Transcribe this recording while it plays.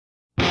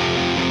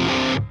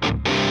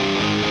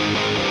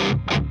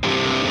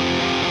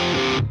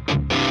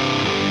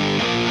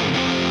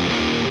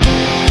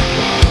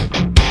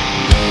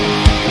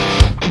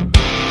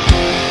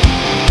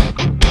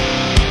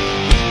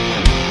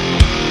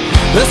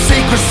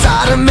secret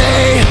side of me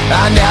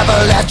I never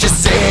let you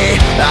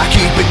see. I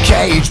keep it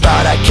caged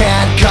but I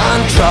can't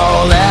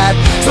control it.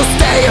 So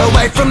stay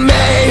away from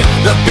me,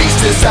 the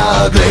beast is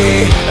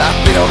ugly. I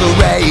feel the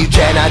rage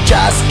and I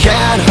just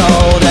can't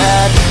hold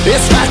it.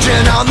 It's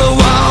scratching on the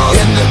walls,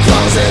 in the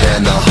closet,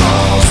 in the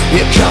halls.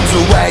 It comes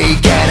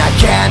awake and I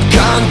can't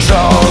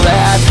control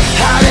it.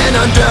 Hiding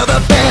under the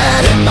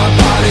bed, in my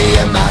body,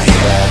 in my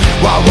head.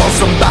 Why won't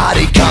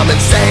somebody come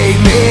and save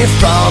me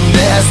from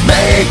this?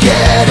 Make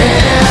it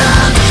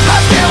end. I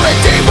feel it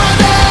deep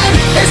within,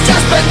 it's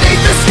just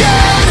beneath the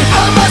skin.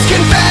 I must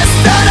confess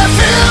that I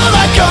feel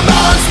like a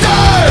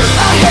monster.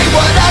 I hate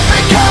what I've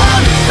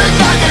become, the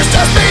nightmare's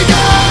just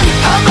begun.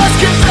 I must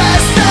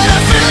confess that I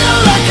feel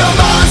like a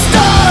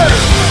monster.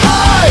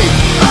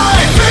 I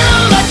feel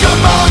like a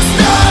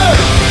monster.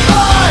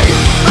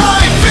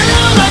 I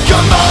feel like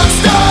a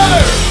monster.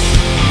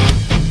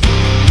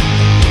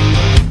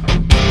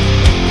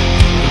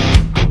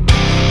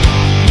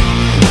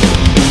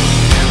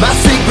 My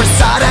secret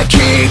side I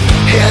keep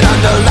hid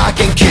under lock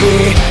and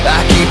key. I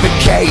keep it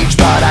caged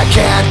but I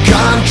can't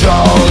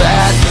control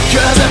it.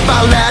 Cause if I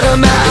let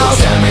him out, he'll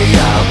tear me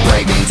up,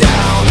 break me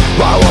down.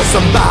 Why won't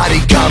somebody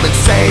come and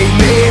save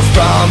me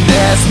from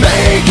this?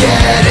 Make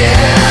it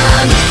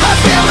end. I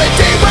feel it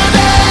deep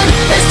within,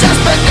 it's just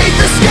beneath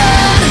the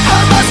skin. I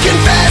must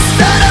confess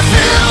that I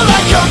feel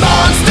like a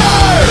monster.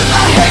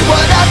 I hate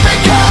what I've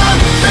become,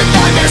 the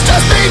nightmare's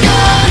just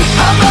begun.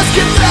 I must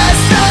confess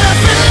that I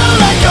feel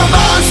like a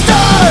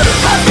monster.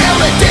 I feel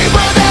it deep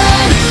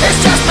within, it's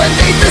just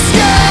beneath the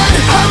skin.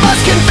 I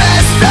must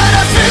confess that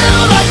I feel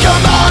like a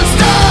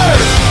monster.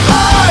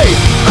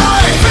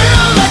 I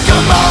feel like a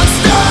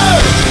monster.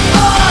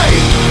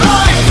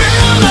 I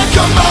feel like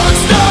a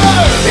monster.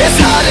 It's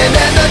hiding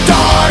in the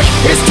dark,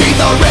 its teeth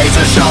are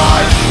razor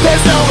sharp.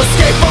 There's no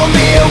escape for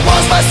me, it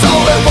wants my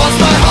soul, it wants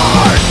my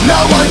heart. No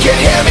one can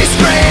hear me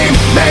scream,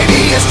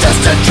 maybe it's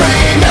just a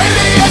dream.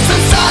 Maybe it's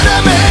inside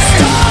of me.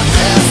 Stop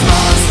this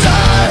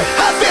monster.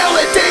 I feel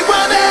it deep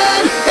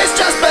within, it's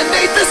just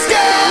beneath the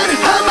skin.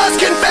 I must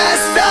confess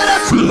that I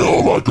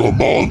feel like a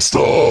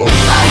monster.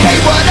 I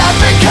hate what I've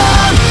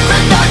become, the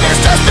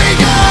nightmare's just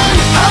begun.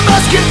 I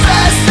must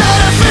confess that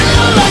I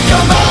feel like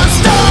a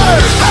monster.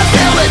 I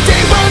feel it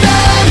deep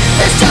within,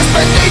 it's just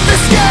beneath the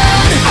skin.